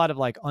portray a lot of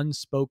like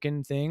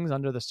unspoken things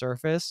under the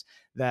surface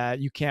that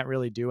you can't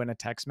really do in a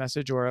text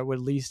message, or it would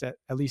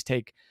at least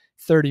take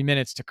 30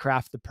 minutes to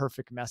craft the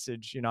perfect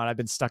message, and I've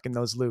been stuck in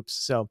those loops.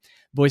 So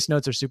voice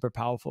notes are super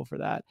powerful for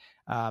that.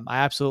 I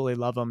absolutely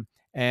love them.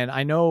 And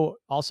I know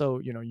also,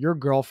 your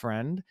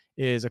girlfriend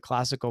is a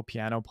classical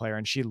piano player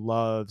and she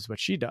loves what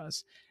she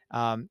does.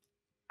 Um,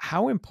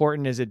 how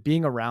important is it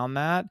being around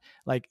that,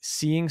 like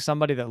seeing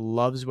somebody that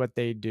loves what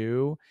they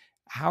do?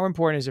 How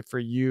important is it for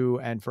you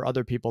and for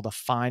other people to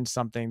find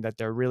something that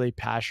they're really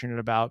passionate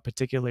about,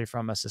 particularly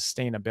from a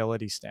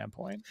sustainability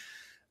standpoint?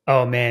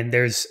 Oh man,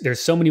 there's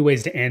so many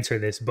ways to answer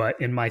this, but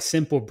in my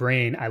simple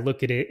brain, I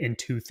look at it in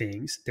two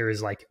things. There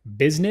is like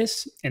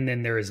business and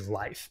then there is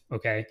life,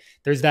 okay?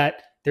 There's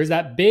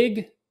that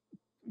big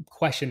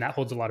question that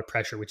holds a lot of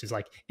pressure, which is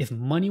like, if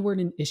money were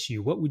an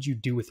issue, what would you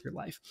do with your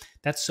life?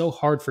 That's so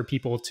hard for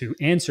people to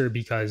answer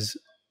because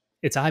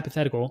it's a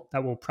hypothetical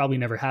that will probably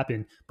never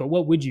happen. But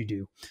what would you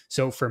do?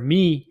 So for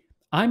me,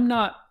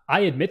 I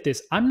admit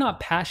this, I'm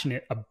not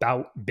passionate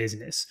about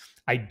business.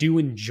 I do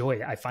enjoy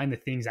it. I find the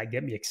things that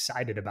get me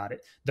excited about it,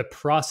 the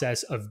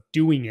process of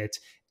doing it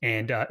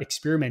and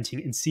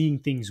experimenting and seeing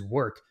things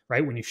work,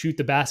 right? When you shoot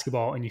the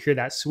basketball and you hear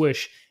that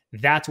swish,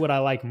 that's what I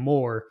like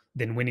more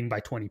than winning by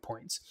 20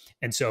 points.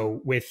 And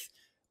so with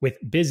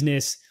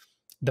business,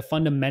 the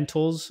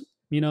fundamentals,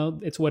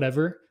 it's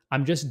whatever.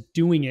 I'm just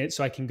doing it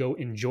so I can go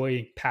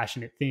enjoy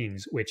passionate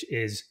things, which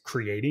is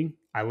creating.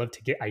 I love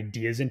to get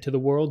ideas into the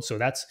world. So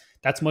that's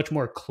much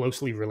more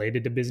closely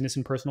related to business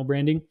and personal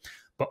branding.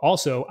 But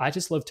also, I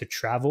just love to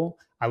travel.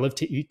 I love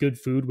to eat good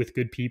food with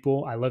good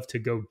people. I love to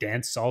go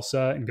dance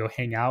salsa and go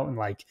hang out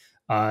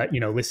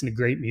and listen to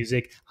great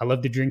music. I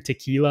love to drink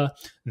tequila.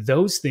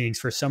 Those things,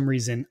 for some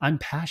reason, I'm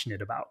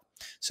passionate about.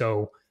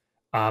 So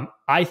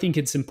I think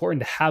it's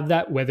important to have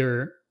that,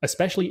 whether,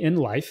 especially in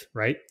life,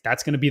 right?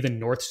 That's going to be the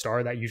North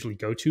Star that I usually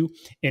go to.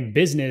 In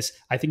business,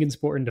 I think it's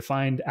important to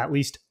find at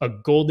least a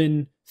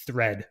golden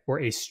thread or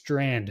a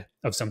strand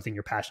of something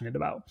you're passionate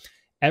about.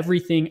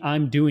 Everything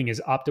I'm doing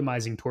is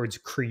optimizing towards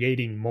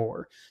creating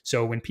more.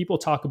 So when people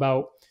talk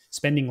about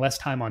spending less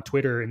time on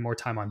Twitter and more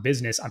time on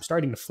business, I'm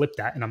starting to flip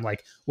that. And I'm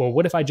like, well,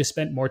 what if I just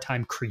spent more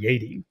time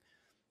creating?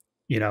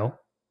 You know,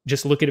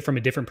 just look at it from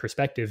a different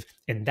perspective.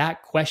 And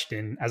that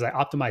question, as I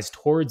optimize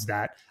towards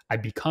that, I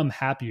become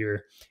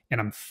happier and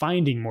I'm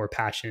finding more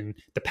passion.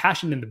 The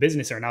passion and the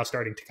business are now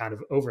starting to kind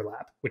of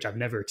overlap, which I've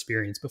never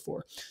experienced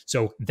before.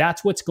 So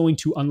that's what's going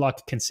to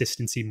unlock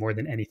consistency more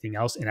than anything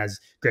else. And as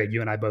Greg, you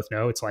and I both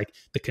know, it's like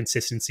the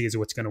consistency is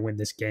what's going to win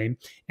this game.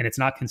 And it's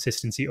not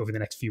consistency over the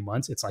next few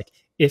months. It's like,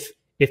 if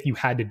you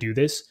had to do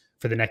this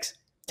for the next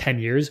 10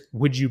 years,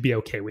 would you be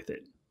okay with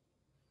it?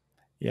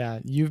 Yeah,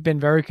 you've been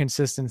very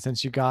consistent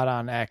since you got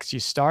on X. You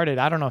started,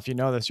 I don't know if you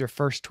know this, your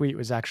first tweet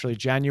was actually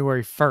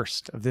January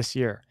 1st of this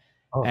year.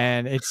 Oh,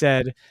 And it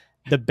said,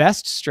 the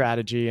best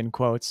strategy, in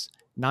quotes,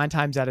 9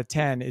 times out of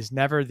 10 is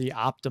never the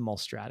optimal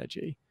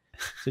strategy.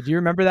 So do you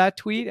remember that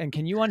tweet? And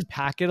can you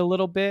unpack it a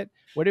little bit?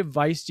 What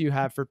advice do you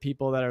have for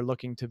people that are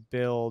looking to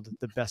build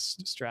the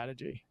best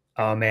strategy?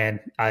 oh man,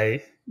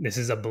 I this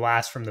is a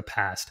blast from the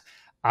past.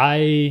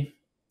 I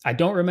I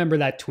don't remember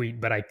that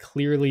tweet, but I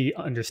clearly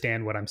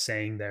understand what I'm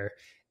saying there.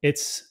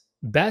 It's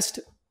best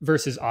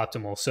versus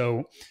optimal.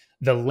 So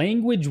the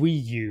language we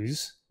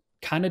use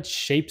kind of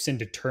shapes and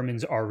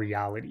determines our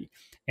reality.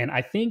 And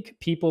I think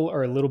people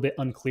are a little bit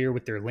unclear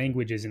with their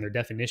languages and their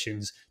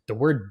definitions, the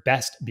word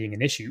best being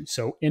an issue.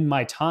 So in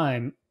my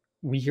time,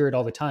 we hear it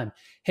all the time.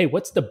 Hey,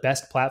 what's the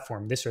best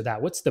platform? This or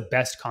that? What's the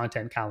best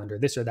content calendar?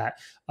 This or that?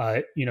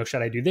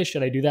 Should I do this?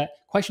 Should I do that?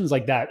 Questions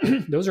like that.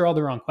 Those are all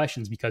the wrong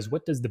questions because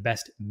what does the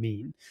best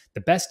mean?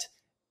 The best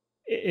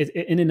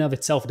in and of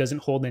itself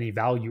doesn't hold any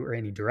value or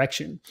any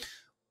direction.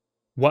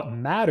 What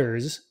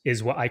matters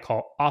is what I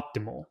call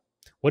optimal.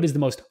 What is the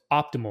most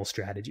optimal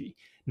strategy?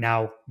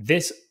 Now,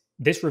 this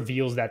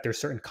reveals that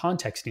there's certain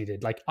context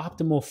needed. Like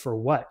optimal for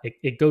what?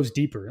 It goes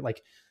deeper.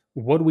 Like,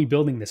 what are we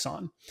building this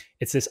on?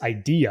 It's this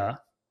idea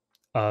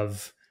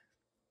of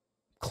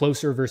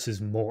closer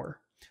versus more.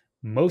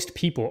 Most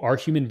people, our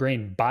human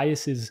brain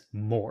biases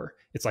more.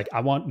 It's like, I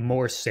want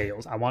more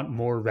sales. I want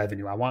more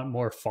revenue. I want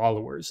more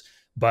followers.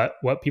 But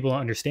what people don't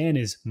understand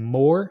is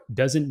more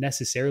doesn't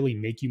necessarily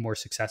make you more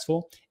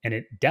successful. And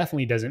it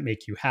definitely doesn't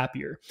make you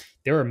happier.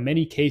 There are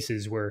many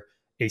cases where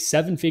a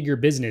 7-figure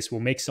business will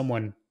make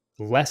someone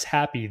less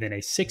happy than a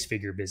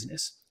 6-figure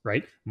business,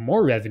 right?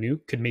 More revenue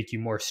could make you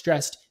more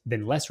stressed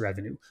than less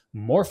revenue.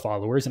 More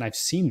followers, and I've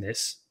seen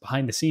this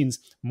behind the scenes,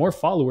 more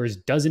followers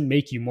doesn't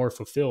make you more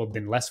fulfilled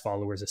than less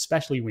followers,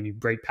 especially when you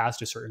break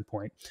past a certain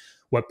point.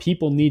 What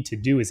people need to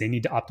do is they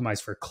need to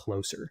optimize for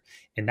closer.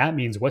 And that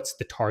means, what's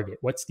the target?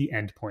 What's the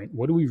end point?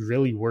 What are we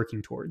really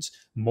working towards?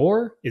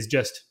 More is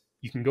just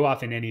You can go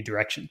off in any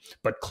direction,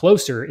 but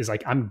closer is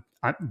like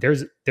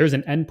there's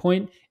an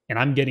endpoint, and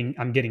I'm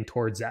getting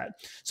towards that.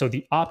 So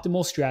the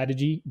optimal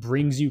strategy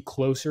brings you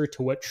closer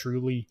to what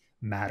truly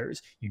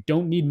matters. You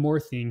don't need more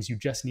things, you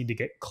just need to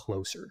get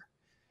closer.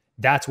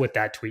 That's what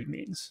that tweet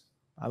means.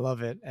 I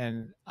love it.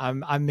 And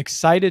I'm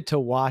excited to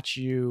watch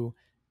you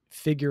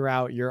figure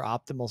out your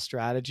optimal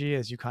strategy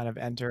as you kind of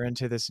enter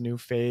into this new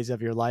phase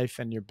of your life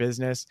and your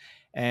business,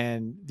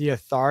 and the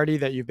authority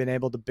that you've been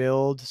able to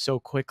build so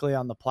quickly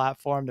on the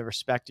platform, the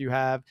respect you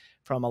have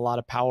from a lot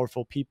of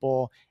powerful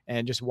people,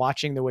 and just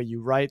watching the way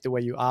you write, the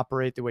way you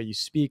operate, the way you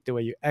speak, the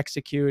way you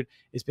execute.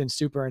 It's been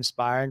super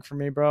inspiring for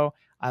me, bro.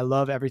 I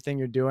love everything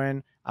you're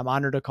doing. I'm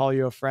honored to call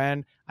you a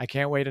friend. I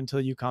can't wait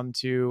until you come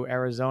to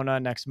Arizona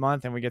next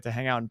month and we get to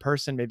hang out in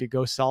person, maybe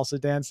go salsa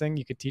dancing.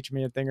 You could teach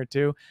me a thing or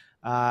two.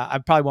 I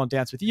probably won't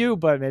dance with you,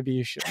 but maybe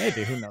you should.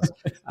 Maybe, who knows?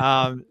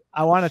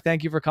 I want to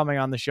thank you for coming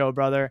on the show,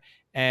 brother.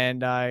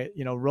 And,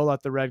 roll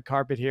out the red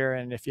carpet here.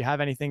 And if you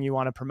have anything you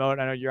want to promote,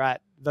 I know you're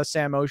at the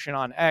Sam Ocean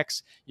on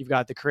X. You've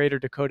got the Creator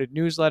Decoded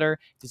newsletter.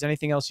 If there's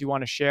anything else you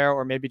want to share,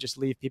 or maybe just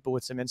leave people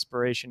with some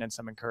inspiration and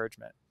some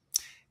encouragement.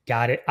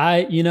 Got it.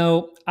 I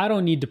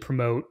don't need to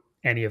promote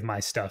any of my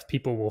stuff.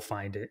 People will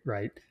find it,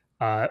 right?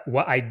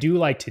 What I do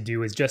like to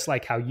do is, just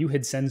like how you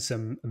had sent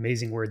some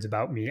amazing words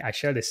about me, I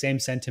share the same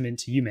sentiment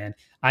to you, man.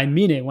 I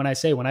mean it when I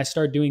say, when I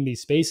start doing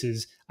these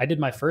spaces, I did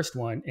my first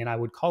one and I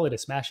would call it a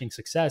smashing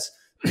success.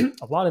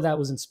 A lot of that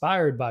was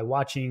inspired by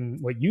watching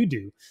what you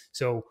do.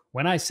 So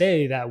when I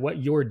say that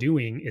what you're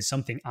doing is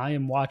something I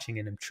am watching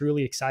and I'm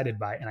truly excited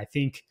by, and I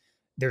think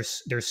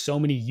there's so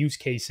many use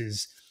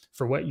cases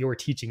for what you're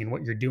teaching and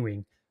what you're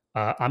doing.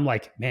 I'm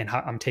like, man,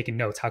 I'm taking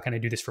notes. How can I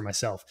do this for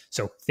myself?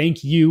 So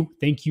thank you.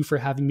 Thank you for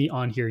having me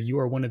on here. You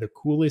are one of the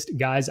coolest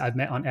guys I've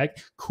met on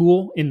X.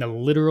 Cool in the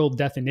literal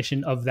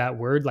definition of that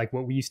word, like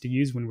what we used to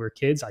use when we were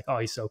kids. Like, oh,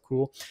 he's so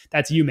cool.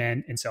 That's you,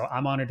 man. And so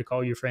I'm honored to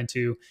call you a friend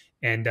too.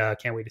 And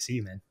can't wait to see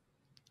you, man.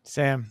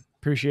 Sam,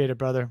 appreciate it,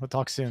 brother. We'll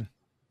talk soon.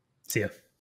 See ya.